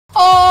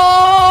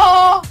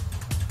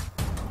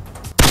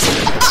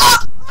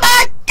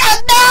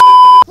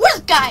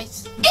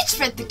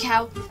Fred the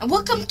Cow, and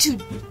welcome to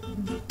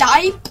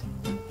Diep.io.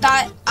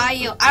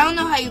 I don't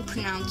know how you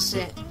pronounce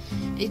it.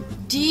 It's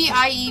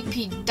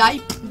D-I-E-P,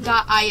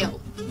 Diep.io.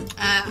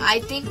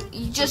 I think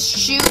you just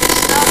shoot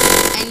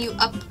stuff and you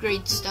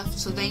upgrade stuff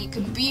so then you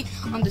can be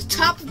on the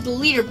top of the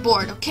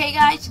leaderboard, okay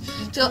guys?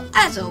 So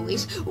as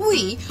always,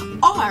 we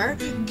are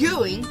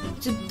going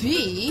to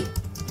be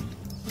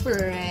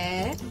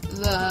Fred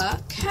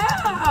the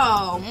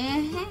Cow.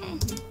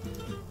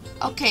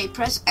 Okay,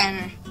 press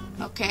enter.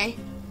 Okay.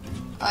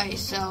 Alright,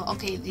 so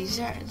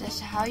that's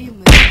how you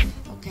move.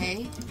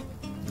 Okay.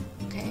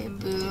 Okay,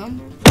 boom.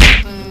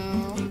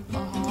 Boom.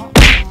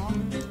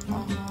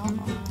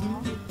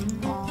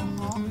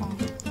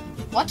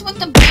 What's with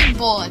the big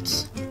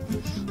bullets?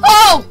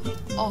 Oh!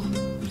 Oh.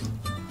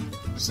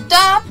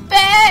 Stop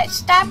it!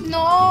 Stop,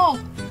 no!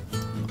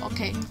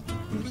 Okay.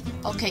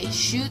 Okay,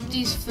 shoot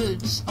these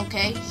foods,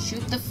 okay?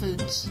 Shoot the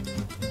foods.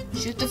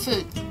 Shoot the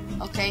food,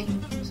 okay?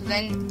 So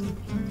then...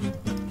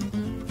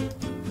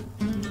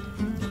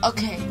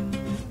 Okay.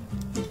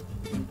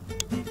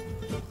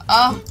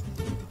 Oh.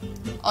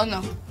 Oh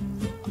no.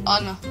 Oh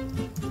no.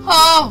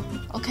 Oh!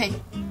 Okay.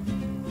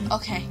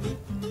 Okay.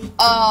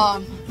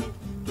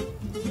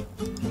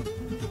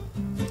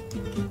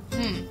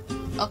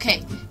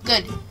 Okay,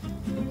 good.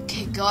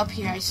 Okay, go up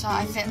here. I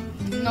said,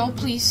 no,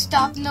 please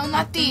stop. No,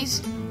 not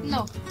these.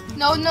 No,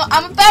 no, no.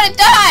 I'm about to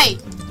die.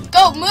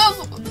 Go,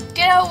 move.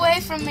 Get away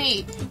from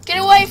me. Get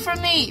away from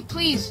me,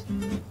 please.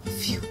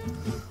 Phew.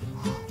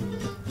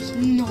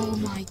 No,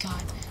 my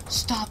God.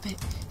 Stop it.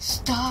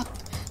 Stop.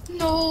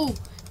 No.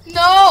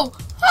 No.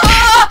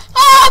 Ah!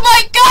 Oh,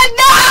 my God,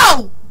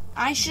 no!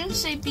 I shouldn't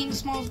say being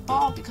small as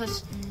ball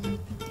because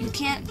you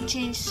can't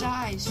change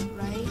size,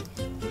 right?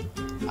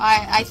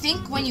 I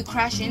think when you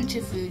crash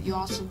into food, you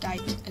also die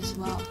as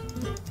well.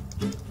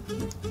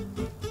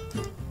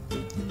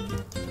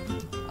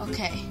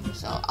 Okay,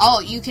 so,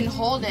 oh, you can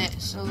hold it,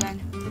 so then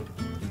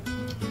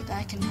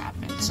that can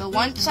happen. So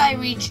once I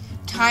reach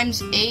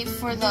times 8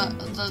 for the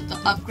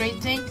upgrade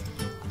thing,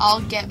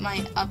 I'll get my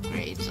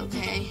upgrades,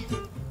 okay?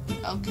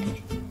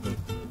 Okay.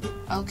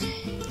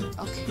 Okay.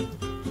 Okay.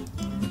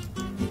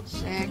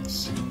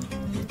 6.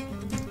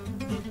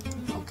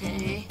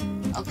 Okay.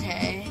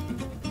 Okay.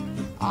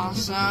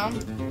 Awesome.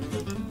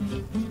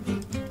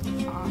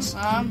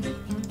 Awesome.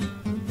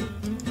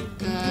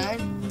 Good.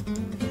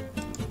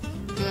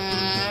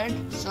 Good.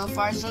 So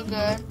far, so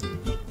good.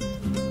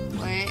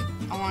 Wait,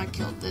 I want to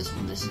kill this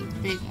one. This is a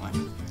big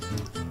one.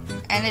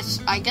 And it's,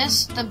 I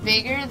guess, the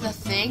bigger the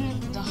thing,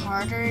 the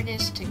harder it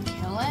is to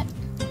kill it.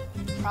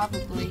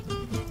 Probably.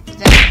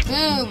 Then,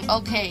 boom.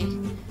 Okay.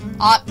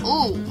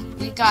 Ooh,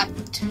 we got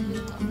 2.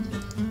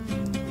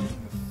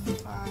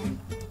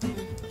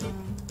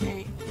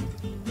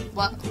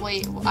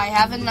 Wait, I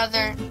have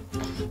another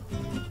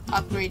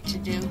upgrade to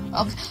do.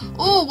 Okay.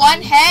 Ooh,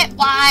 1 hit.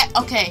 Why?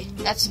 Okay,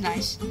 that's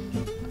nice.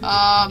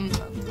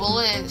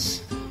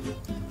 Bullets.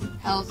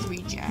 Health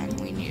regen.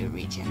 We need to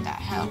regen that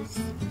health.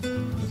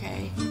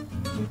 Okay.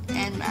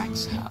 And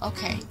max health.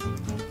 Okay.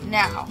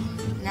 Now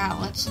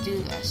let's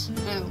do this.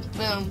 Boom,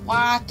 boom.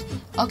 What?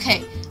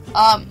 Okay.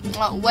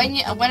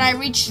 When I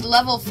reach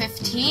level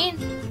 15,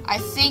 I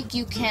think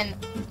you can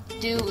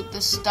do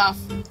the stuff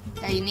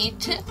that you need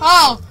to.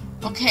 Oh.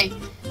 Okay,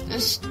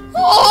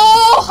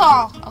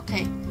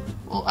 okay,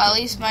 well, at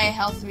least my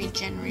health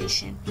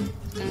regeneration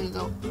is gonna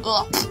go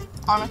up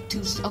on a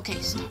 2. Okay,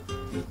 stop.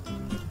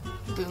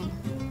 Boom.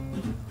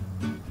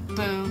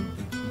 Boom.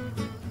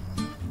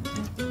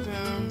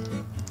 Boom.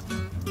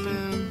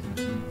 Boom.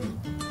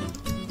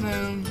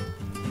 Boom.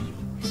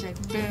 I said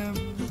boom.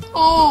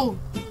 Oh!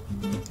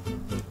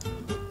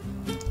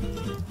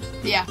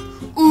 Yeah.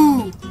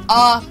 Ooh!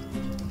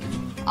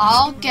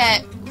 I'll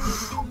get...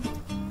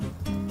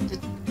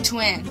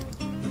 twin.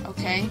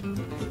 Okay.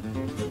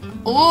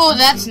 Oh,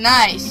 that's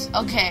nice.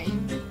 Okay.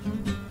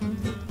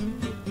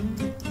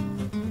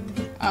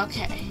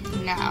 Okay,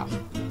 now.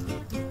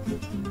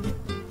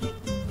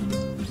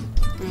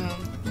 Boom.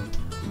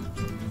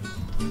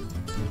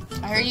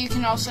 I heard you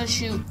can also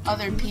shoot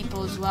other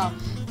people as well.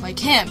 Like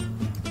him.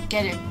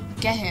 Get him.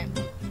 Get him.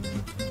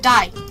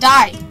 Die.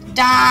 Die.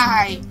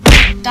 Die.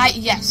 Die.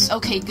 Yes.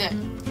 Okay, good.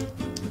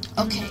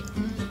 Okay.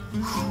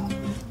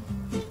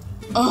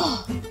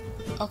 Oh.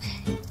 Okay.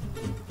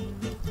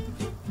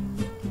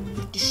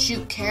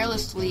 Shoot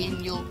carelessly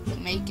and you'll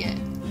make it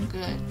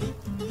good.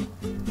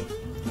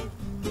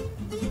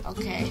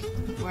 Okay,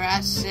 we're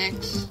at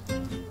 6.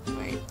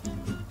 Wait.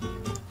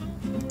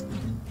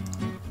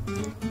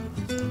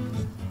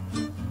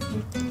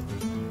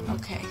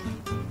 Okay.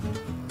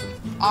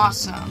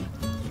 Awesome.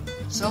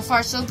 So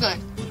far, so good.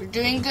 We're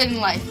doing good in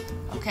life.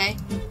 Okay.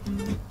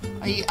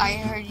 I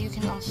heard you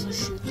can also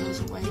shoot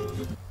those away.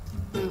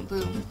 Boom,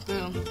 boom,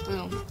 boom,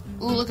 boom.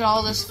 Ooh, look at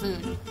all this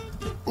food.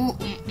 Ooh,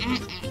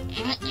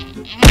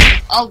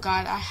 oh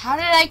god, how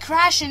did I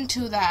crash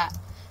into that?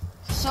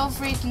 So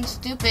freaking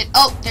stupid.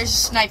 Oh, there's a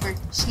sniper.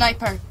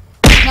 Sniper.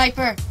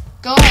 Sniper.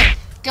 Go away.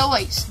 Go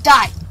away.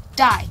 Die.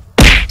 Die.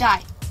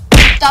 Die.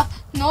 Stop.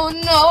 No,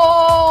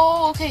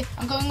 no. Okay,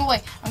 I'm going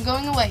away. I'm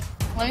going away.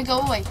 Let me go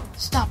away.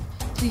 Stop.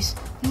 Please.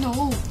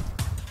 No.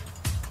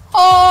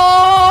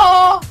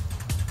 Oh!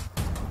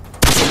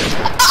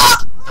 Oh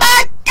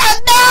my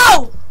God,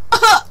 no!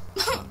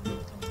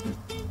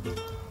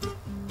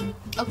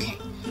 Okay.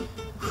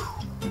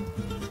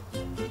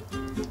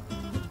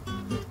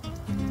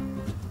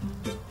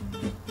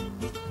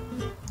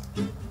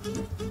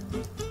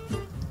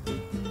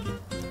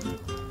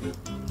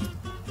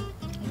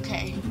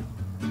 Okay.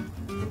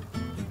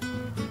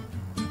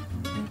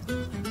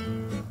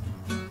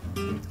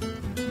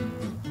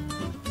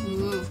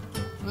 Ooh.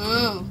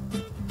 Ooh.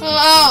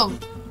 Whoa!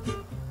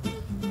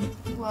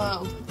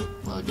 Whoa.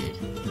 Loaded.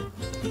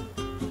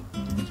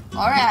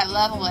 Alright,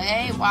 level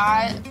A.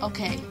 Why?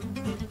 Okay.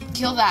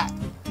 Kill that.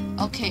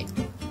 Okay.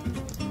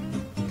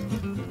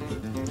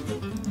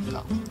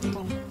 Go.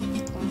 Boom.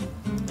 Boom.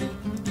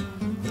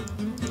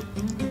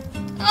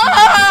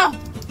 Ah!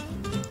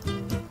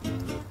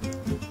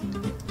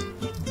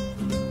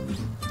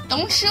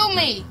 Don't shoot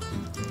me!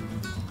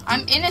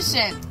 I'm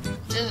innocent.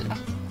 Just,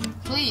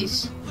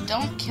 please,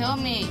 don't kill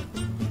me.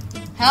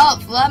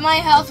 Help! Let my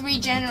health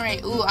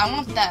regenerate. Ooh, I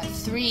want that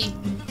 3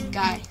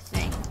 guy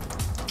thing.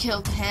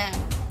 Killed him.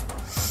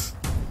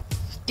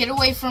 Get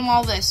away from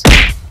all this.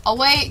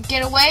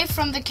 Get away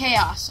from the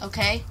chaos,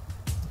 okay?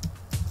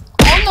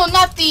 Oh no,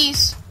 not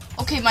these!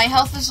 Okay, my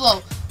health is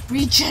low.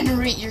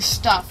 Regenerate your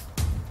stuff.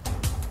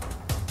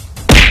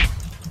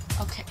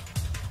 Okay.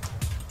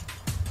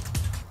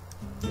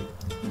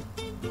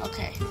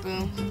 Okay,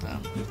 boom,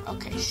 boom.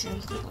 Okay, shoom,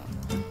 boom.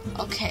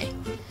 Okay.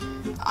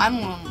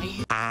 I'm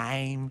lonely.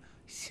 I'm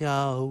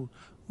so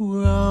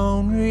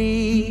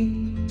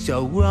lonely,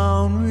 so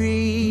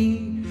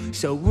lonely,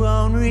 so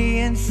lonely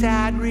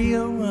inside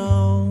real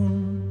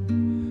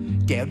alone.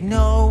 There's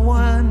no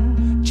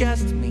one,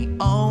 just me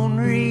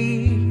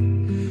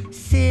only,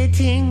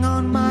 sitting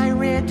on my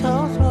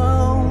little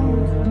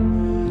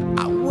throne.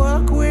 I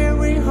work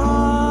very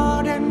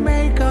hard and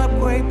make up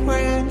great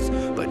plans,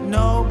 but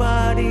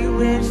nobody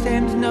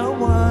listens, no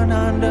one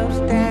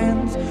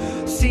understands.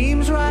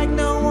 Seems like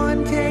no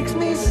one takes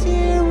me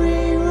seriously.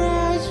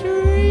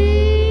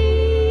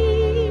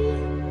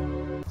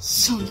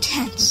 So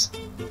intense.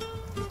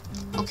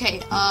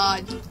 Okay,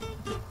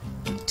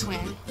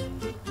 twin.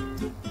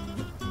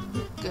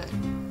 Good.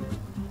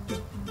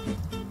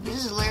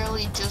 This is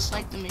literally just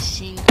like the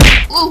machine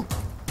gun. Ooh!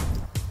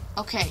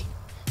 Okay.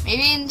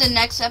 Maybe in the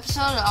next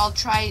episode I'll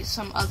try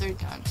some other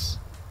guns.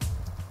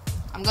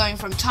 I'm going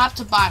from top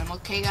to bottom,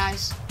 okay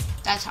guys?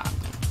 That's how I'm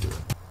gonna do it.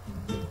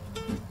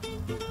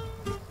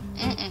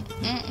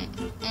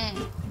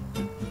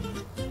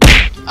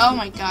 Oh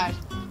my God.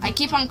 I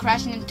keep on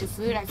crashing into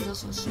food. I feel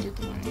so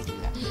stupid when I do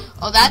that.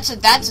 Oh, that's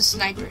a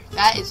sniper.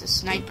 That is a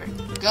sniper.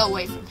 Go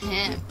away from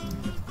him.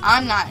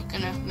 I'm not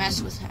gonna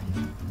mess with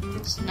him.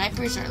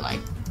 Snipers are like,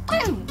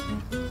 boom!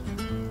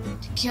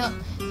 To kill.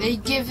 They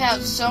give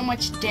out so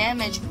much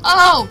damage.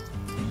 Oh!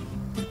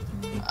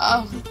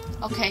 Oh,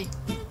 okay.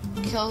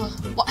 Kill.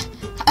 What?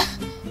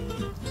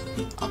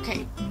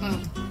 Okay,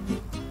 boom.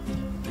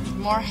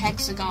 More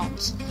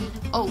hexagons.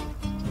 Oh.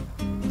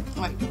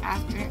 Wait,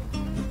 after it.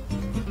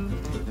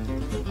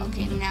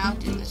 Okay, now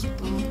do this.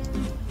 Boom.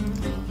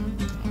 Boom.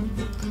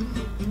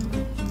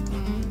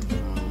 Boom.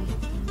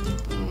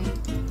 Boom.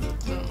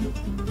 Boom.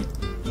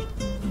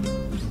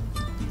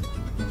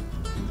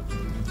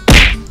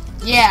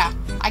 Yeah,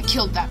 I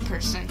killed that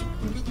person.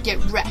 Get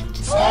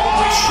wrecked.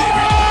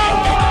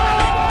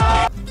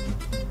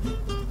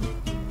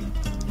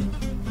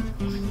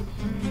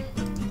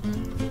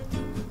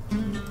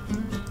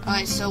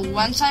 Alright, so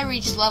once I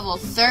reach level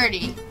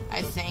 30,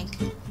 I think,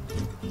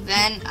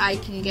 then I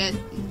can get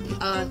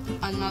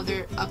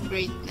another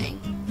upgrade thing.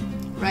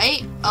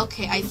 Right?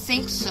 Okay, I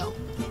think so.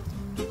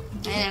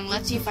 And then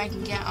let's see if I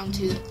can get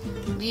onto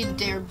lead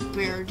their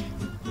bird.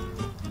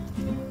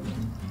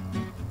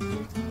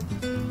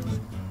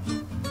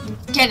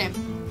 Get him.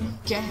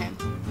 Get him.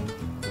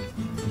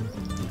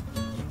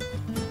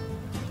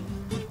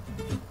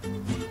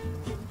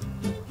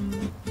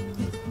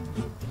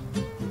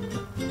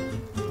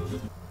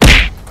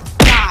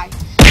 Die.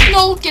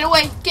 No, get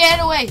away. Get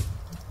away.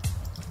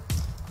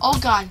 Oh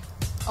God.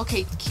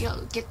 Okay,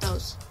 get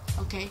those.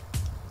 Okay.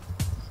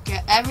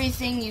 Get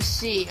everything you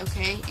see,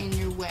 okay, in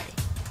your way.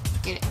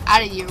 Get it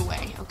out of your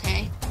way,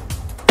 okay?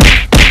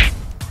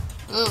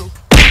 Ooh.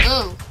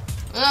 Ooh.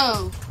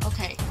 Ooh.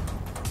 Okay.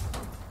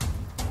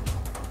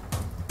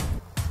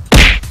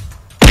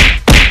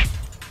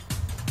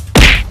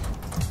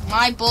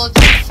 My bullets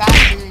are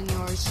faster than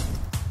yours.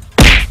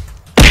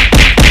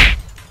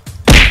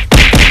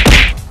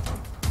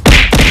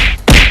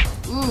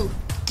 Ooh,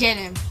 get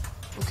him.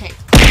 Okay,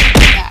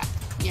 that.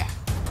 Yeah,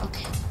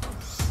 okay.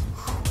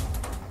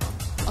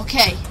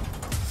 Okay.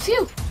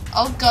 Phew.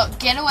 Oh, go.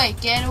 Get away,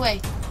 get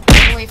away.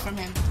 Get away from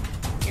him.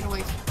 Get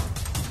away from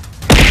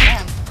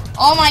him.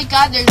 Oh my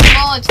God, there's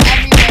bullets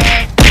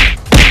everywhere.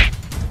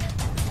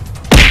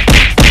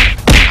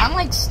 I'm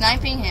like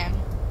sniping him.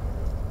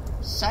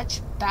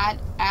 Such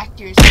bad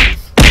accuracy.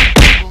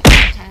 Well,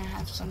 I kind of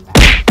have some bad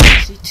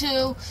accuracy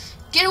too.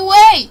 Get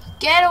away!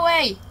 Get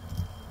away!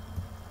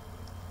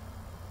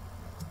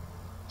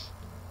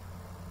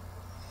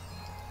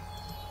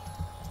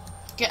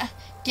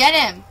 Get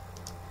him.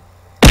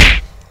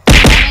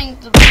 Holding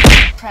the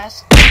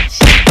press.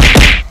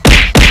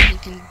 He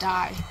can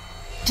die.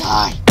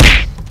 Die.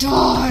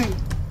 Die.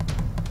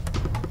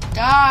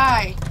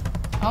 Die.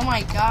 Oh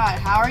my god,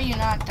 how are you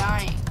not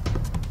dying?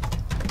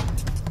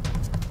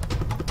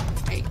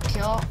 Okay,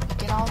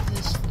 get all of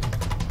this food.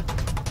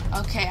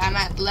 Okay, I'm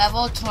at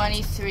level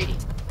 23.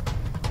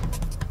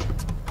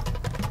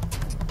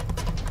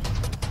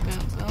 Boom,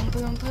 boom,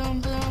 boom,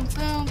 boom, boom,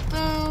 boom,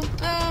 boom,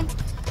 boom.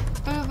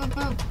 Boom, boom,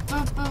 boom,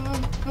 boom, boom,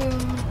 boom,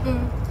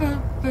 boom,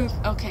 boom, boom.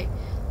 Okay.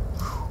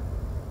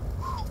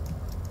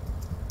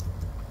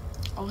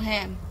 Oh,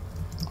 him.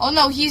 Oh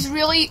no, he's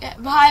really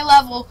high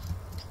level.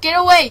 Get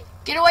away!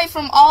 Get away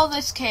from all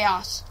this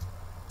chaos.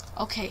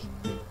 Okay.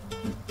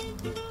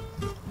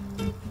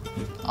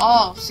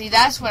 Oh, see,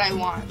 that's what I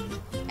want.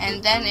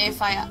 And then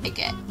if I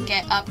get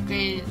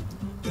upgraded,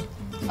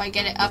 if I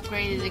get it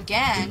upgraded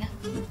again,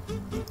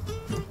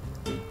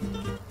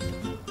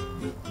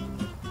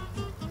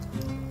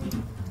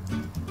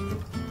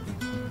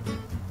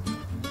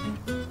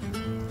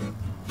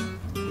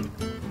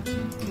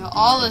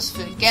 all this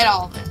food, get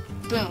all of it.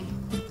 Boom.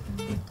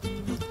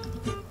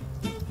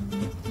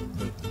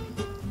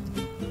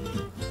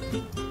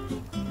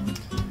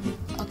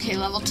 Okay,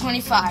 level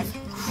 25.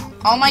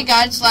 Oh my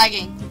god, it's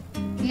lagging.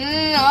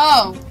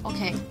 No.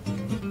 Okay.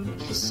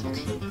 Yes,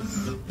 okay.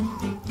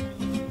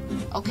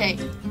 Okay.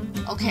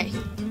 Okay.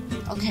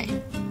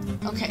 Okay.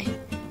 Okay.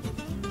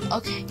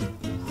 Okay.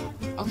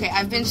 Okay,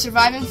 I've been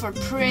surviving for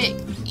pretty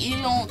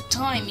long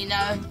time, you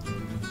know.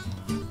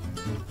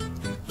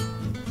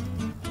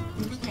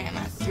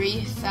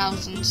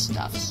 3,000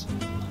 stuffs.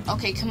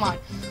 Okay, come on.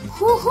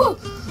 Whoo-hoo!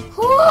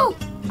 Whoo!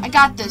 I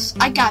got this.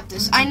 I got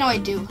this. I know I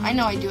do. I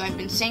know I do. I've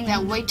been saying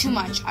that way too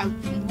much.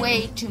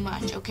 Way too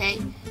much,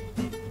 okay?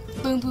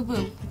 Boom, boom,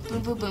 boom.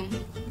 Boom, boom, boom.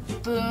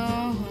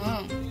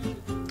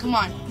 Boom. Come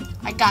on.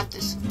 I got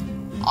this.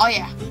 Oh,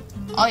 yeah.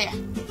 Oh, yeah.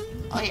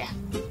 Oh, yeah.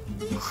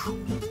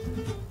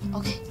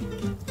 Okay.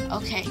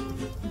 Okay.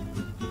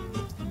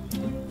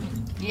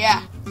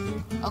 Yeah.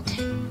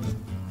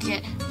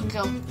 Okay.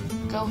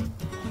 Go.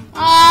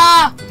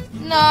 Ah!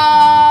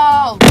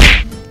 No!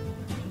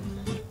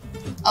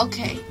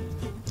 Okay.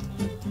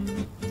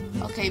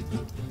 Okay,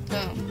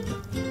 boom.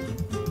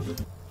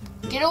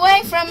 Get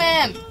away from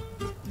him!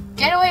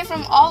 Get away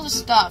from all the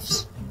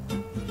stuffs.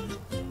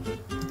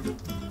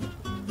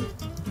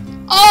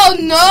 Oh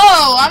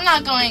no! I'm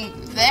not going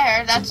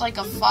there. That's like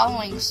a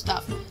following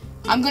stuff.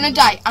 I'm gonna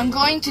die. I'm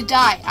going to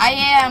die. I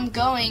am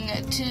going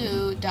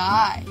to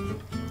die.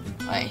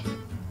 Wait.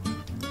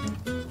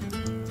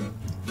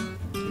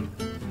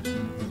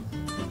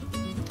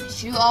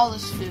 Shoot all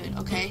this food,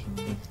 okay?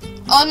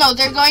 Oh no,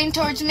 they're going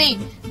towards me.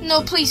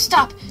 No, please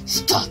stop.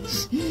 Stop.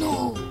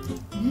 No.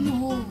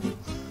 No.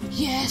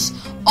 Yes.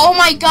 Oh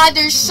my god,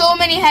 there's so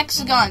many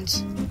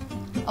hexagons.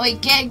 Oh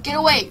wait, get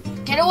away.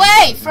 Get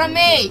away from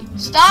me.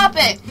 Stop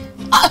it.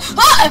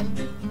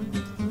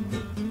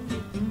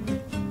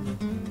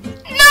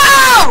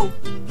 No!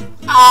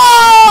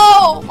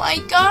 Oh my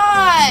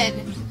god.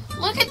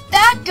 Look at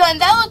that gun.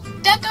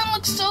 That gun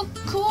looks so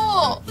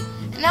cool.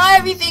 And now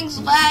everything's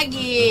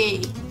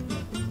laggy.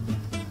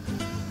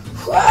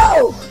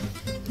 Whoa!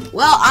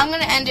 Well, I'm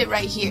going to end it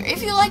right here.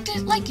 If you liked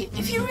it, like it.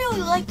 If you really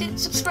liked it,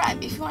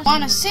 subscribe. If you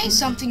want to say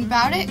something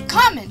about it,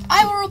 comment.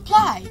 I will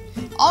reply.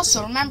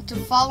 Also, remember to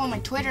follow my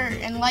Twitter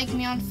and like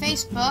me on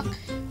Facebook.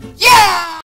 Yeah!